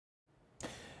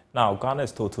Now,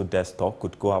 Ghana's total debt stock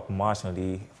could go up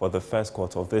marginally for the first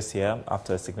quarter of this year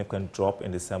after a significant drop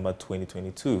in December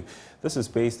 2022. This is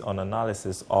based on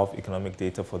analysis of economic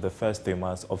data for the first 3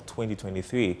 months of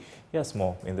 2023. Here's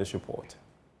more in this report.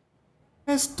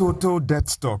 Ghana's total debt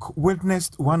stock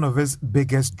witnessed one of its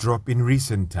biggest drop in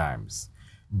recent times.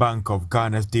 Bank of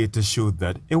Ghana's data showed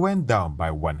that it went down by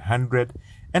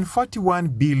 141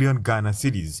 billion Ghana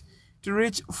cedis to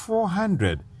reach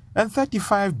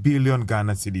 435 billion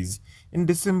Ghana cedis in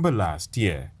December last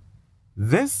year.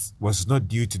 This was not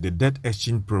due to the debt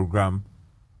exchange program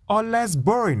or less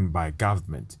borrowing by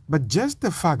government, but just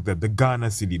the fact that the Ghana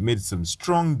cedi made some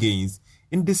strong gains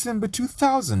in December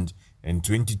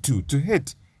 2022 to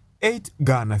hit 8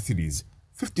 Ghana cedis,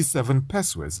 57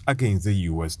 pesos against the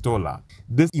US dollar.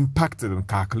 This impacted on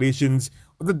calculations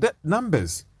of the debt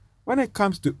numbers when it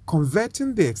comes to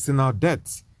converting the external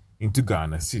debts into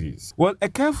Ghana cedis. Well, a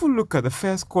careful look at the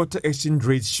first quarter exchange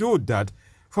rate showed that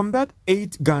from that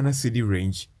 8 Ghana cedi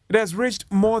range, it has reached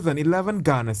more than 11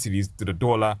 Ghana cedis to the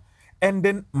dollar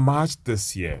ending March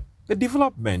this year. The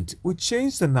development will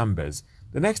change the numbers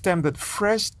the next time that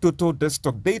fresh total debt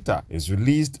stock data is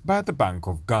released by the Bank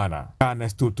of Ghana.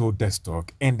 Ghana's total debt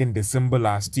stock ending December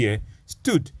last year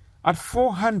stood at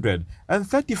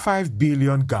 435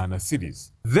 billion Ghana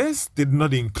cedis. This did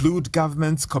not include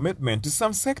government's commitment to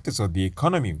some sectors of the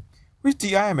economy, which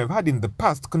the IMF had in the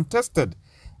past contested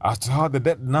as to how the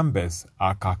debt numbers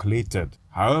are calculated.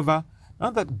 However,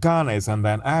 now that Ghana is under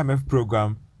an IMF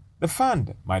program, the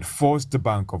fund might force the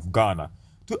Bank of Ghana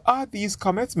to add these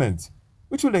commitments,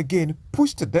 which will again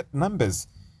push the debt numbers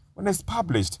when it's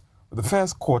published for the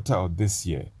first quarter of this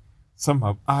year. Some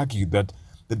have argued that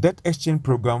the debt exchange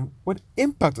program would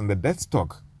impact on the debt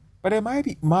stock, but it might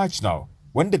be marginal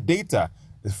when the data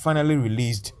is finally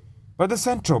released by the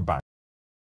central bank.